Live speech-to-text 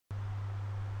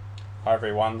Hi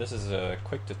everyone, this is a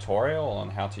quick tutorial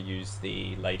on how to use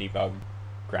the Ladybug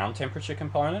ground temperature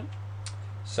component.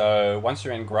 So once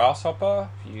you're in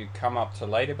Grasshopper, if you come up to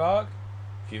Ladybug,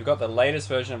 if you've got the latest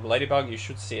version of Ladybug, you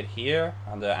should see it here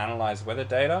under Analyze Weather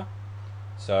Data.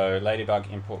 So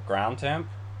Ladybug import ground temp.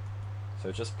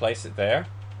 So just place it there.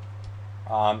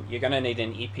 You're going to need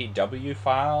an EPW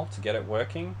file to get it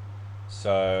working.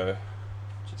 So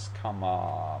just come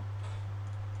up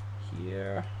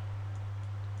here.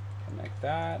 Connect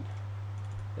that,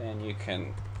 then you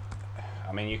can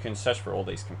search for all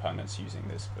these components using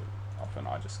this, but often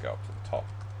I just go up to the top,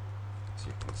 so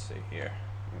you can see here.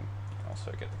 You can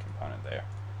also get the component there.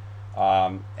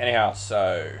 Anyhow,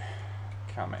 so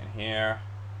come in here,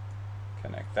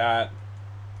 connect that.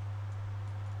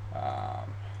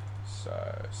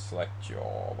 So select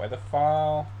your weather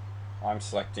file. I'm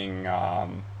selecting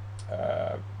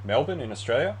Melbourne in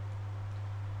Australia.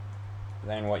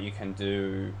 Then what you can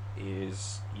do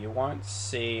is you won't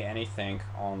see anything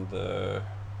on the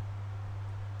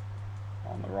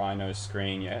Rhino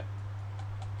screen yet,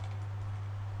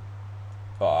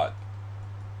 but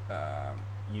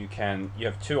you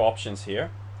have two options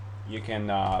here. You can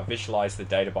visualize the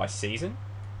data by season,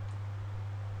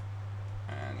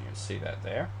 and you'll see that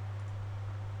there.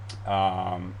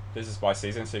 This is by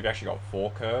season, so you've actually got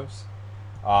 4 curves.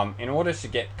 In order to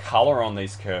get color on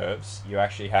these curves, you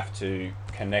actually have to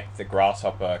connect the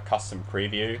Grasshopper custom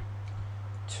preview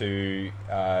to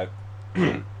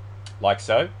like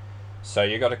so. So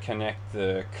you've got to connect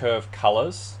the curve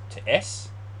colors to S,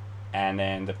 and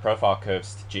then the profile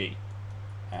curves to G,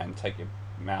 and take your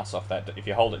mouse off that. If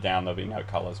you hold it down, there'll be no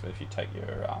colors, but if you take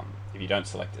your if you don't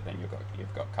select it, then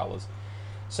you've got colors.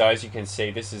 So as you can see,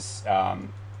 this is I'll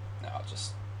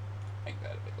just make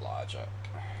that a bit larger.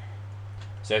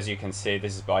 So as you can see,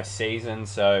 this is by season.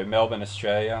 So Melbourne,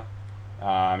 Australia,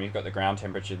 you've got the ground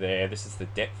temperature there. This is the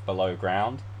depth below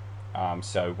ground.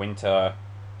 So winter,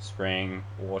 spring,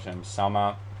 autumn,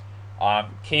 summer.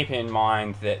 Keep in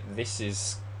mind that this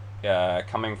is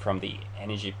coming from the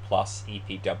Energy Plus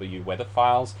EPW weather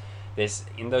files.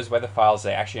 In those weather files,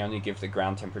 they actually only give the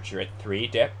ground temperature at 3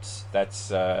 depths. That's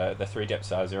the 3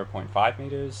 depths are 0.5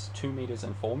 meters, 2 meters,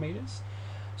 and 4 meters.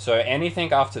 So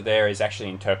anything after there is actually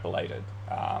interpolated.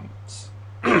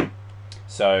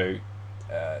 So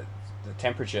the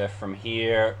temperature from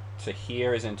here to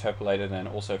here is interpolated, and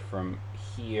also from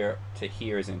here to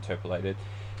here is interpolated.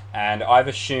 And I've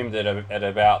assumed that at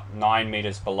about 9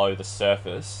 meters below the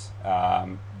surface,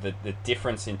 the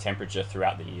difference in temperature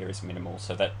throughout the year is minimal.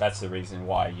 So that's the reason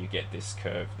why you get these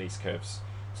curves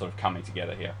sort of coming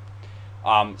together here.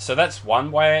 So that's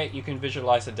one way you can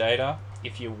visualize the data.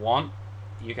 If you want,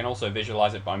 you can also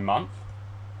visualize it by month.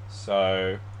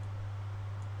 So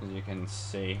as you can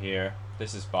see here,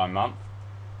 this is by month.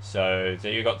 So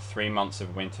you've got 3 months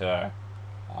of winter,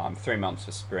 3 months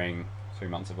of spring, 3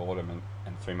 months of autumn,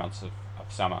 and 3 months of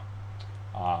summer.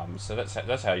 So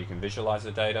that's how you can visualize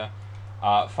the data.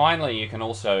 Finally, you can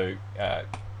also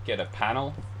get a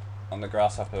panel on the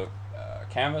Grasshopper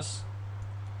canvas.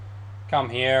 Come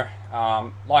here.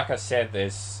 Like I said,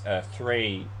 there's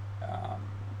 3.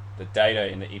 The data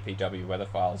in the EPW weather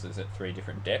files is at 3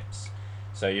 different depths,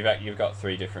 so you've got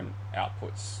 3 different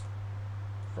outputs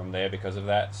from there because of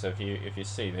that. So if you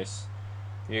see this,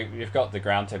 you've got the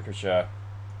ground temperature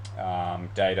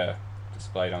data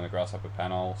displayed on the Grasshopper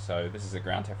panel. So this is the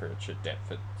ground temperature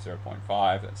depth at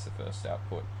 0.5. That's the first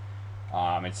output.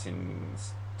 It's in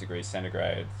degrees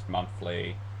centigrade. It's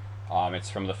monthly.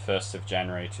 It's from the 1st of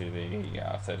January to the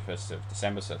 31st of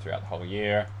December, so throughout the whole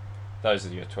year. Those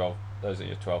are your 12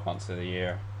 months of the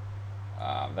year.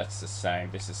 That's the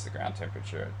same. This is the ground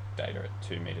temperature data at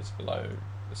 2 meters below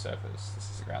the surface.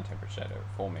 This is the ground temperature data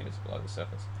at 4 meters below the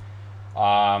surface.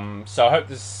 So I hope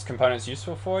this component is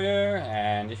useful for you,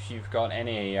 and if you've got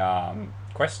any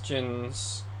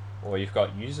questions or you've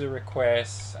got user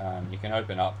requests, you can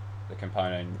open up the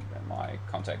component, and my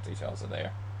contact details are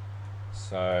there.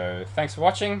 So thanks for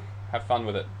watching. Have fun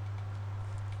with it.